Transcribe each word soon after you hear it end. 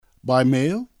by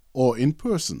mail or in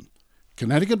person.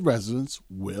 Connecticut residents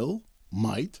will,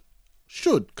 might,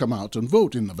 should come out and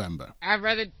vote in November. I'd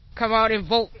rather come out and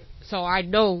vote so I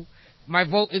know my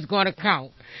vote is going to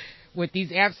count. With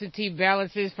these absentee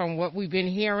ballots, from what we've been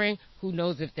hearing, who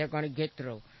knows if they're going to get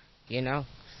through, So,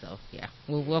 yeah,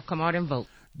 we'll come out and vote.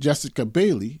 Jessica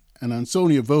Bailey, an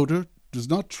Ansonia voter, does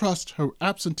not trust her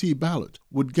absentee ballot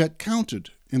would get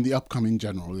counted in the upcoming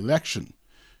general election.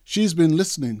 She's been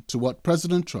listening to what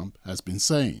President Trump has been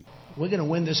saying. We're going to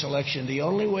win this election. The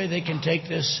only way they can take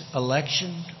this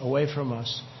election away from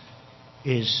us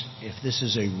is if this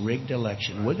is a rigged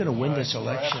election. We're going to win this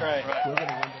election. That's right. We're going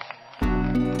to win this.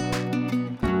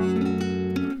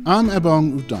 I'm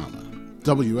Ebong Udama,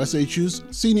 WSHU's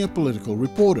senior political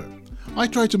reporter. I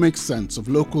try to make sense of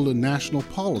local and national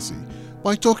policy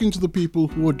by talking to the people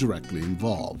who are directly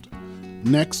involved.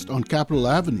 Next on Capitol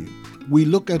Avenue, we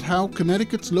look at how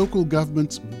Connecticut's local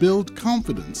governments build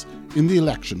confidence in the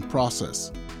election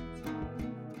process.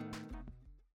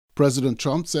 President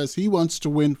Trump says he wants to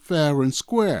win fair and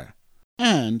square,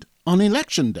 and on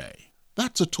Election Day.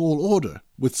 That's a tall order,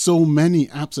 with so many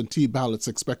absentee ballots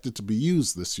expected to be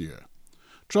used this year.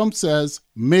 Trump says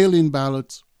mail-in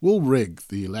ballots will rig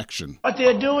the election. What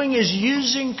they're doing is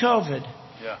using COVID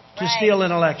to steal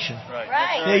an election.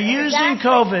 Right. They're using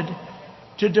COVID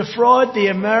to defraud the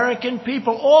American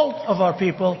people, all of our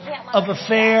people, of a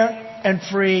fair and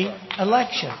free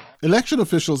election. Election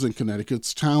officials in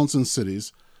Connecticut's towns and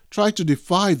cities try to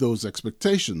defy those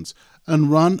expectations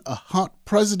and run a hot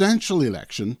presidential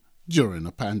election during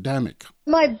a pandemic.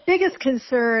 My biggest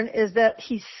concern is that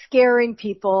he's scaring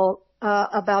people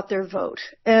about their vote.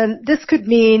 And this could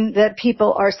mean that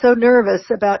people are so nervous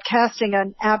about casting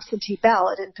an absentee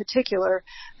ballot in particular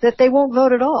that they won't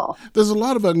vote at all. There's a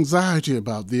lot of anxiety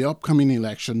about the upcoming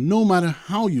election, no matter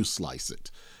how you slice it,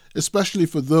 especially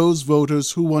for those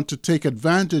voters who want to take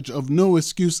advantage of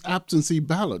no-excuse absentee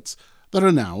ballots that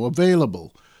are now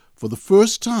available for the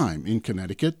first time in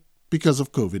Connecticut because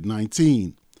of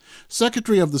COVID-19.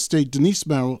 Secretary of the State Denise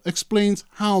Merrill explains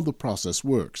how the process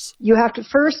works. You have to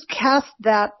first cast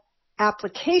that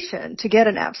application to get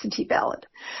an absentee ballot.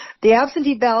 The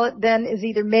absentee ballot then is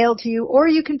either mailed to you or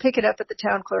you can pick it up at the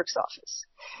town clerk's office.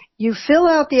 You fill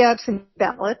out the absentee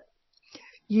ballot,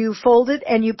 you fold it,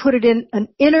 and you put it in an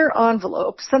inner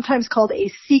envelope, sometimes called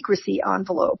a secrecy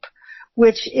envelope,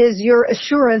 which is your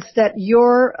assurance that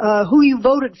your who you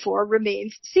voted for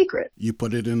remains secret. You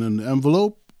put it in an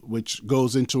envelope, which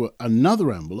goes into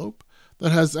another envelope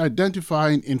that has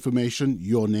identifying information,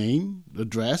 your name,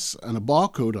 address, and a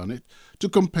barcode on it to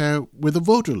compare with a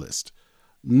voter list.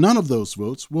 None of those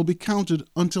votes will be counted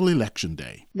until Election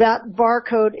Day. That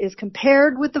barcode is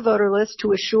compared with the voter list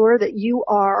to assure that you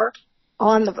are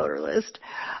on the voter list.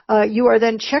 You are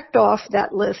then checked off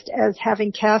that list as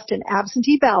having cast an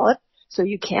absentee ballot, so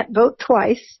you can't vote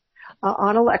twice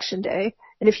on Election Day.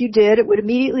 And if you did, it would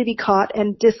immediately be caught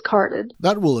and discarded.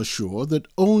 That will assure that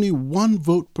only one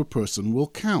vote per person will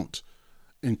count,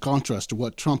 in contrast to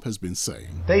what Trump has been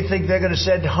saying. They think they're going to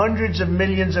send hundreds of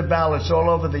millions of ballots all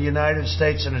over the United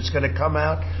States and it's going to come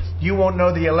out. You won't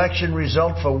know the election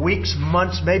result for weeks,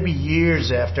 months, maybe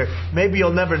years after. Maybe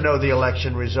you'll never know the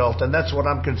election result, and that's what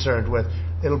I'm concerned with.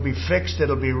 It'll be fixed,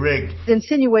 it'll be rigged.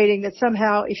 Insinuating that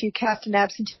somehow if you cast an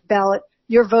absentee ballot,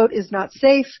 your vote is not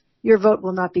safe, your vote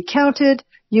will not be counted,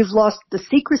 you've lost the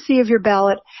secrecy of your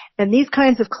ballot, and these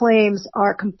kinds of claims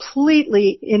are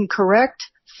completely incorrect,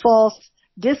 false,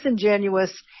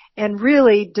 disingenuous, and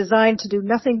really designed to do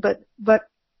nothing but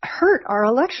hurt our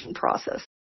election process.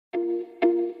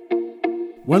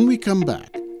 When we come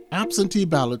back, absentee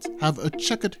ballots have a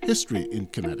checkered history in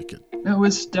Connecticut. It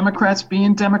was Democrats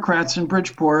being Democrats in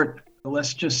Bridgeport.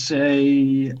 Let's just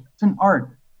say it's an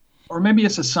art, or maybe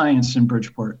it's a science in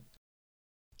Bridgeport.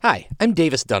 Hi, I'm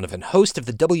Davis Donovan, host of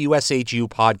the WSHU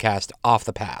podcast Off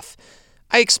the Path.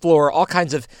 I explore all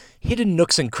kinds of hidden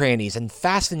nooks and crannies and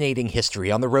fascinating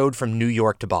history on the road from New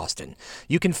York to Boston.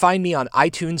 You can find me on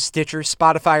iTunes, Stitcher,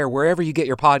 Spotify, or wherever you get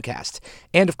your podcasts.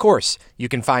 And of course, you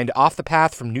can find Off the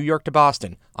Path from New York to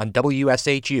Boston on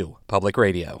WSHU Public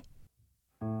Radio.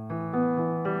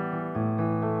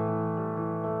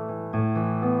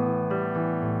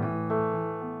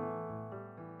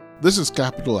 This is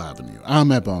Capitol Avenue. I'm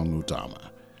Ebong Udama.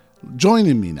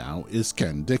 Joining me now is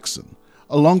Ken Dixon,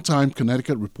 a longtime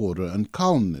Connecticut reporter and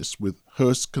columnist with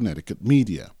Hearst Connecticut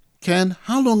Media. Ken,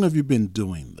 how long have you been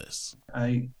doing this?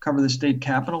 I cover the state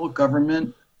capitol,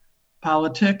 government,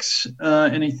 politics,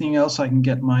 anything else I can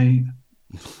get my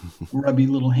grubby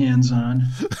little hands on.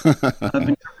 I've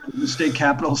been covering the state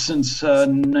capitol since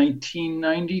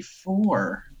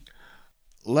 1994.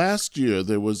 last year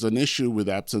there was an issue with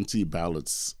absentee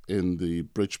ballots in the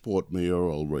Bridgeport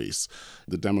mayoral race,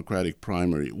 the Democratic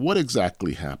primary. What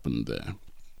exactly happened there?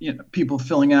 People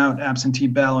filling out absentee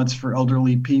ballots for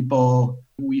elderly people.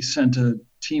 We sent a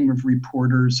team of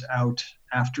reporters out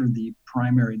after the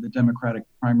primary, the Democratic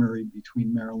primary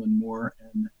between Marilyn Moore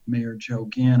and Mayor Joe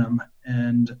Ganim,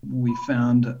 and we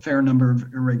found a fair number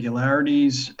of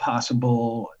irregularities,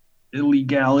 possible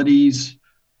illegalities.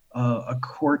 A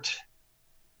court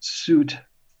suit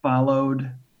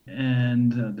followed,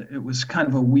 and it was kind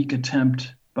of a weak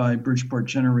attempt by Bridgeport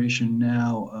Generation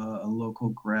Now, a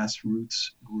local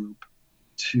grassroots group,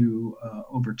 to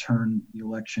overturn the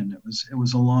election. It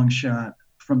was a long shot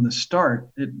from the start.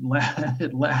 It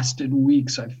lasted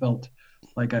weeks. I felt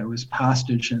like I was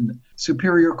hostage in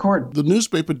Superior Court. The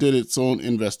newspaper did its own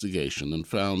investigation and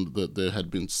found that there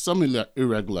had been some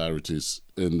irregularities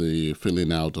in the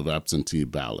filling out of absentee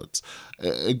ballots.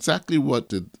 Exactly what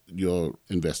did your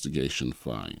investigation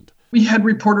find? We had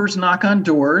reporters knock on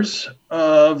doors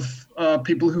of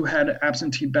people who had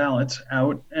absentee ballots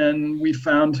out, and we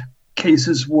found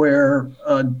cases where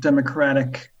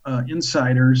Democratic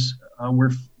insiders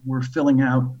were filling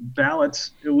out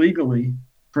ballots illegally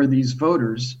for these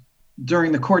voters.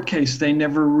 During the court case, they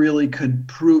never really could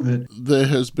prove it. There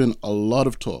has been a lot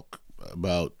of talk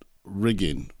about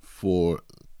rigging for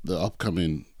the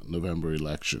upcoming November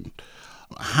election.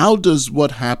 How does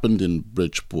what happened in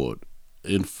Bridgeport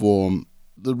inform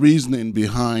the reasoning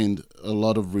behind a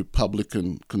lot of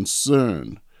Republican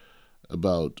concern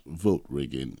about vote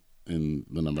rigging in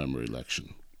the November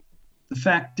election? The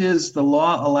fact is, the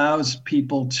law allows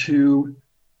people to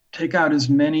take out as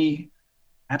many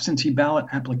absentee ballot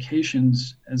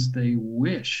applications as they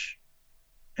wish.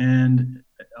 And,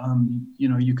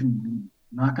 you can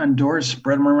knock on doors,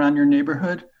 spread them around your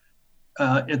neighborhood.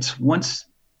 It's once,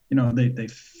 they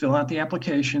fill out the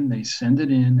application, they send it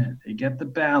in, they get the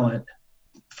ballot.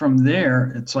 From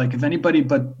there, it's like if anybody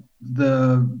but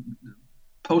the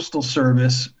Postal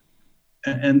Service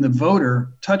and the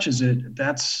voter touches it,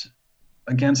 that's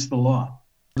against the law.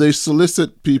 They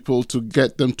solicit people to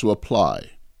get them to apply.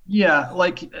 Yeah,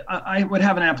 like I would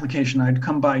have an application. I'd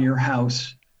come by your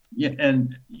house,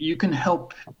 and you can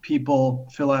help people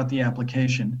fill out the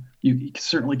application. You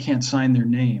certainly can't sign their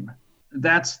name.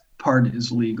 That part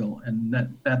is legal, and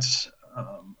that's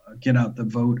a get out the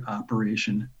vote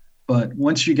operation. But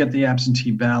once you get the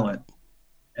absentee ballot,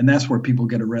 and that's where people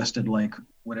get arrested, like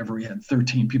whatever we had,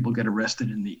 13 people get arrested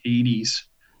in the 80s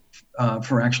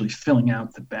for actually filling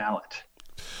out the ballot.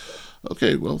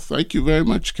 Okay, well, thank you very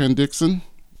much, Ken Dixon.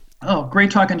 Oh, great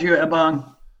talking to you,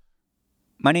 Ebong.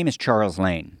 My name is Charles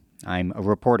Lane. I'm a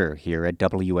reporter here at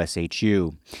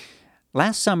WSHU.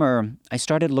 Last summer, I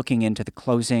started looking into the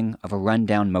closing of a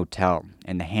rundown motel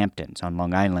in the Hamptons on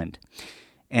Long Island.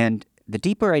 And the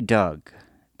deeper I dug,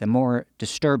 the more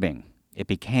disturbing it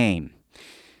became.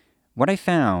 What I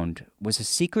found was a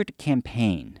secret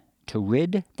campaign to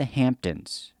rid the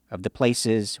Hamptons of the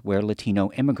places where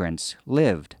Latino immigrants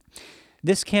lived.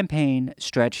 This campaign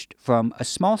stretched from a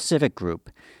small civic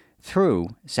group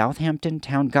through Southampton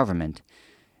town government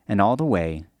and all the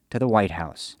way to the White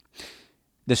House.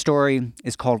 The story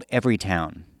is called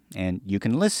Everytown, and you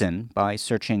can listen by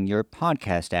searching your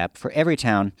podcast app for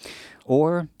Everytown,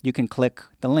 or you can click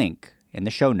the link in the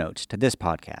show notes to this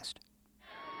podcast.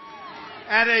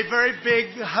 And a very big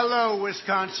hello,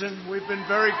 Wisconsin. We've been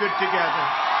very good together.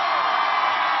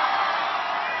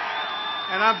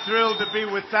 And I'm thrilled to be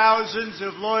with thousands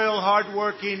of loyal,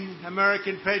 hardworking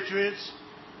American patriots.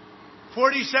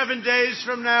 47 days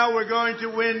from now, we're going to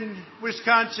win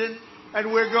Wisconsin,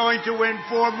 and we're going to win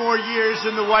 4 more years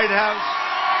in the White House.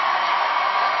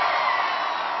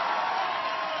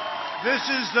 This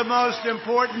is the most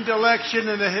important election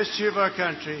in the history of our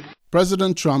country.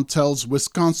 President Trump tells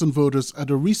Wisconsin voters at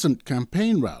a recent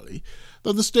campaign rally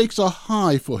that the stakes are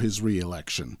high for his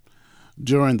re-election.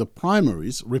 During the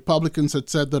primaries, Republicans had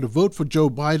said that a vote for Joe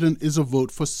Biden is a vote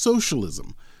for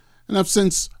socialism, and have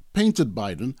since painted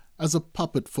Biden as a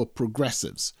puppet for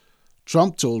progressives.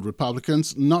 Trump told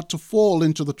Republicans not to fall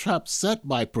into the trap set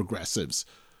by progressives,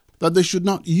 that they should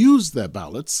not use their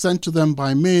ballots sent to them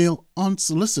by mail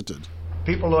unsolicited.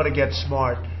 People ought to get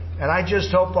smart. And I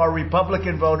just hope our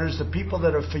Republican voters, the people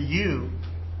that are for you,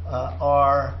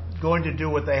 are going to do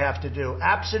what they have to do.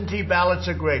 Absentee ballots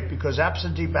are great, because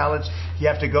absentee ballots, you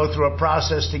have to go through a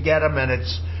process to get them, and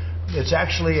it's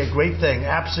actually a great thing.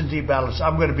 Absentee ballots,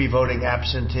 I'm going to be voting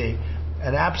absentee.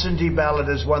 An absentee ballot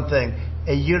is one thing.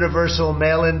 A universal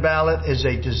mail-in ballot is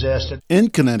a disaster. In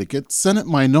Connecticut, Senate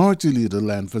Minority Leader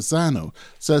Len Fasano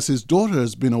says his daughter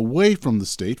has been away from the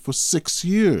state for 6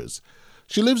 years.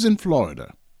 She lives in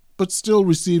Florida but still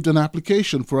received an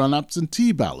application for an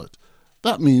absentee ballot.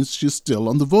 That means she's still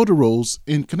on the voter rolls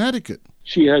in Connecticut.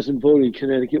 She hasn't voted in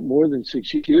Connecticut more than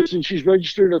 6 years, and she's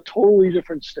registered in a totally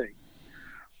different state,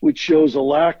 which shows a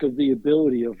lack of the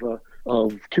ability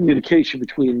of communication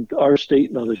between our state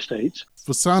and other states.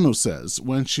 Fasano says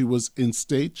when she was in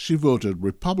state, she voted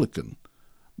Republican,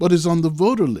 but is on the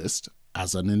voter list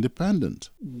as an independent.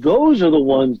 Those are the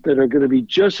ones that are going to be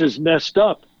just as messed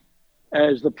up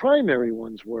as the primary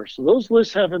ones were. So those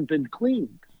lists haven't been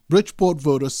cleaned. Bridgeport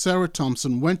voter Sarah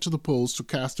Thompson went to the polls to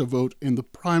cast her vote in the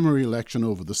primary election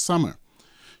over the summer.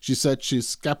 She said she's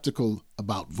skeptical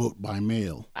about vote by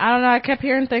mail. I don't know. I kept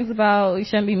hearing things about you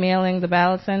shouldn't be mailing the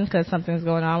ballots in because something's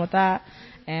going on with that.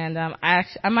 And I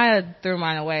might have threw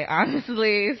mine away,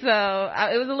 honestly. So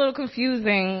it was a little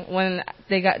confusing when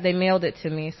they mailed it to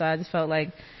me. So I just felt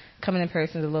like coming in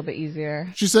person is a little bit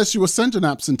easier. She says she was sent an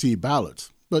absentee ballot,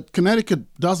 but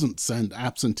Connecticut doesn't send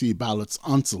absentee ballots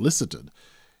unsolicited.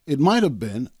 It might have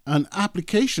been an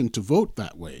application to vote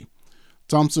that way.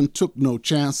 Thompson took no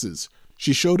chances.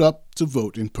 She showed up to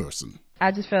vote in person.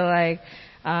 I just feel like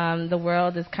the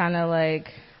world is kind of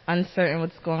like uncertain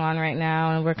what's going on right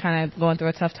now, and we're kind of going through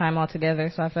a tough time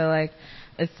altogether. So I feel like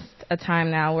it's a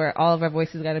time now where all of our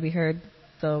voices got to be heard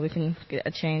so we can get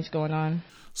a change going on.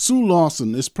 Sue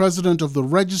Lawson is president of the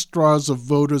Registrars of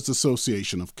Voters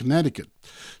Association of Connecticut.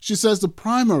 She says the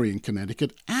primary in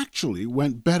Connecticut actually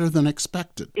went better than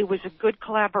expected. It was a good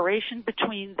collaboration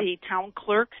between the town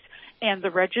clerks and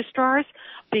the registrars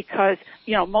because,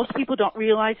 most people don't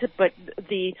realize it, but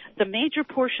the major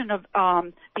portion of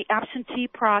the absentee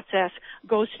process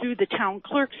goes through the town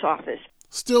clerk's office.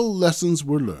 Still, lessons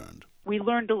were learned. We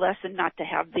learned a lesson not to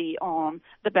have the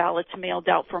ballots mailed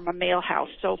out from a mail house.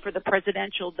 So for the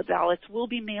presidential, the ballots will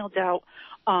be mailed out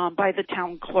by the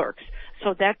town clerks.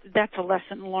 So that's a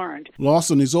lesson learned.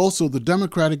 Lawson is also the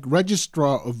Democratic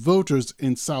Registrar of Voters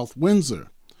in South Windsor.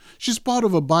 She's part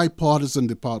of a bipartisan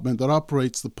department that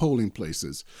operates the polling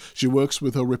places. She works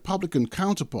with her Republican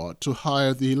counterpart to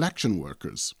hire the election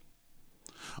workers.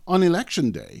 On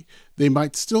Election Day, they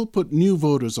might still put new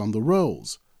voters on the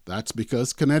rolls. That's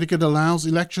because Connecticut allows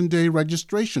Election Day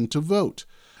registration to vote.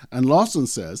 And Lawson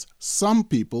says some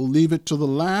people leave it to the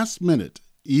last minute,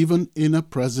 even in a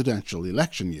presidential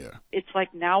election year. It's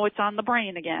like now it's on the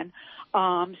brain again.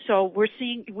 So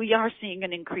we are seeing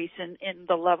an increase in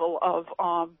the level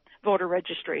of voter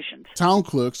registrations. Town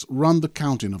clerks run the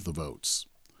counting of the votes.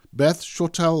 Beth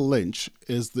Shortell Lynch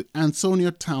is the Ansonia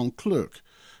town clerk.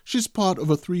 She's part of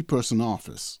a 3-person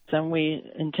office. And we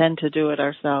intend to do it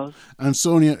ourselves.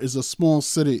 Ansonia is a small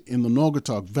city in the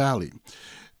Naugatuck Valley.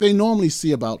 They normally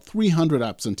see about 300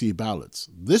 absentee ballots.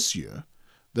 This year,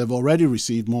 they've already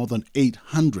received more than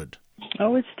 800.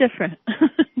 Oh, it's different.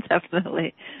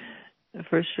 Definitely,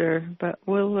 for sure. But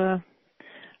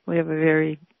we have a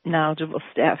very knowledgeable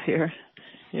staff here.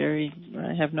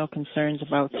 I have no concerns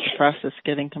about the process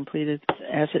getting completed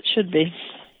as it should be.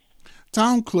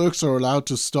 Town clerks are allowed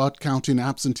to start counting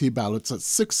absentee ballots at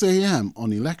 6 a.m.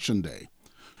 on Election Day.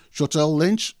 Shortell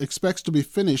Lynch expects to be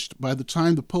finished by the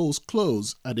time the polls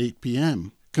close at 8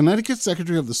 p.m. Connecticut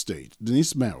Secretary of the State,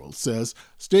 Denise Merrill, says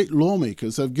state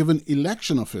lawmakers have given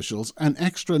election officials an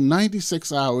extra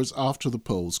 96 hours after the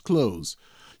polls close.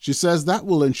 She says that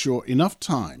will ensure enough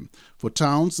time for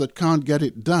towns that can't get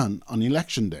it done on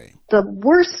Election Day. The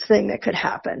worst thing that could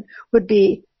happen would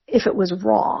be if it was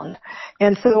wrong.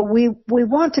 And so we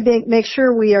want to make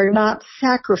sure we are not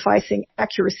sacrificing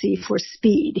accuracy for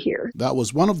speed here. That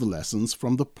was one of the lessons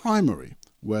from the primary,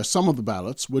 where some of the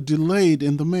ballots were delayed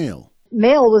in the mail.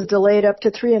 Mail was delayed up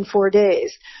to 3 and 4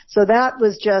 days. So that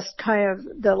was just kind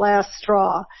of the last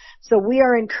straw. So we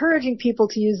are encouraging people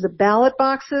to use the ballot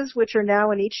boxes, which are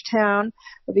now in each town,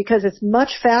 because it's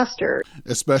much faster.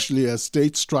 Especially as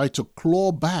states try to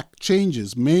claw back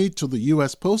changes made to the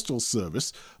U.S. Postal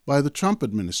Service by the Trump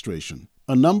administration.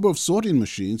 A number of sorting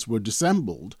machines were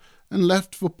disassembled and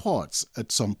left for parts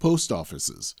at some post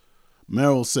offices.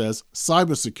 Merrill says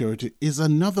cybersecurity is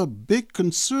another big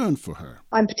concern for her.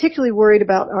 I'm particularly worried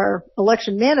about our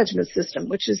election management system,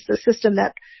 which is the system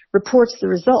that reports the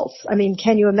results. I mean,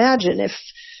 can you imagine if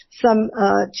some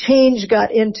change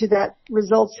got into that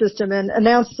results system and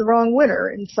announced the wrong winner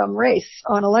in some race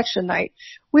on election night?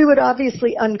 We would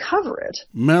obviously uncover it.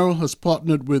 Merrill has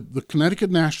partnered with the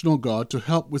Connecticut National Guard to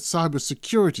help with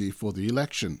cybersecurity for the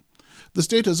election. The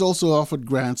state has also offered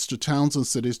grants to towns and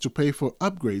cities to pay for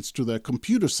upgrades to their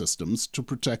computer systems to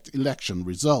protect election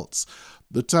results.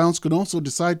 The towns can also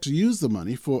decide to use the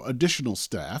money for additional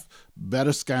staff,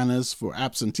 better scanners for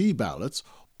absentee ballots,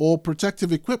 or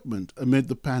protective equipment amid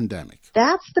the pandemic.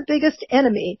 That's the biggest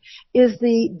enemy, is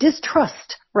the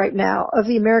distrust right now of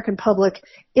the American public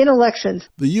in elections.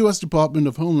 The U.S. Department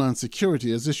of Homeland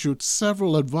Security has issued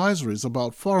several advisories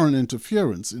about foreign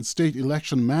interference in state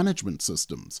election management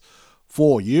systems.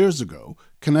 4 years ago,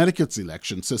 Connecticut's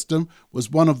election system was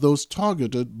one of those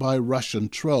targeted by Russian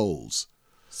trolls.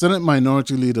 Senate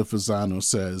Minority Leader Fasano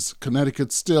says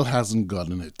Connecticut still hasn't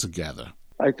gotten it together.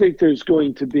 I think there's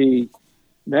going to be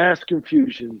mass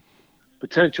confusion,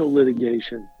 potential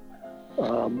litigation.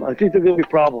 I think there are going to be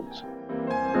problems.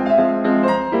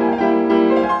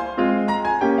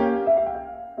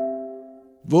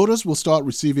 Voters will start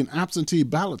receiving absentee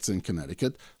ballots in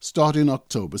Connecticut starting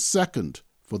October 2nd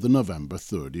for the November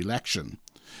 3rd election.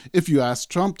 If you ask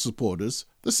Trump supporters,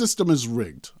 the system is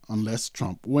rigged unless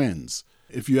Trump wins.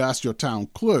 If you ask your town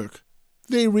clerk,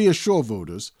 they reassure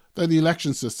voters that the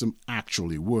election system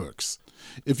actually works.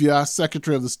 If you ask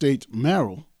Secretary of the State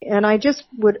Merrill, and I just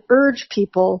would urge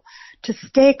people to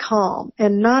stay calm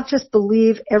and not just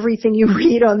believe everything you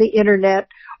read on the internet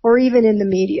or even in the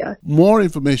media. More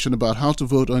information about how to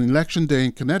vote on Election Day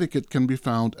in Connecticut can be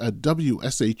found at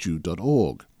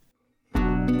wshu.org.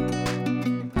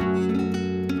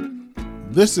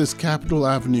 This is Capitol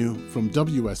Avenue from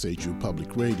WSHU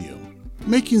Public Radio,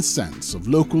 making sense of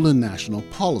local and national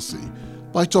policy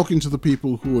by talking to the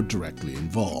people who are directly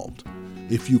involved.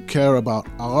 If you care about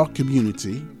our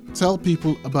community, tell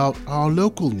people about our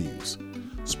local news.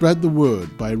 Spread the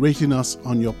word by rating us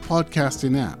on your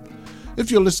podcasting app. If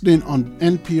you're listening on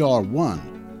NPR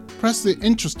One, press the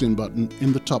Interesting button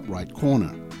in the top right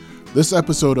corner. This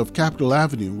episode of Capitol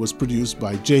Avenue was produced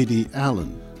by J.D.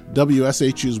 Allen.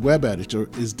 WSHU's web editor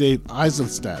is Dave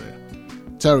Eisenstatter.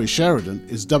 Terry Sheridan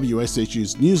is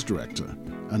WSHU's news director,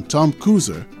 and Tom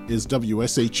Kuzer is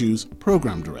WSHU's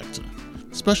program director.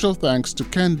 Special thanks to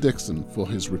Ken Dixon for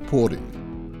his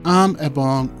reporting. I'm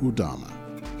Ebong Udama.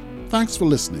 Thanks for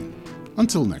listening.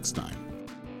 Until next time.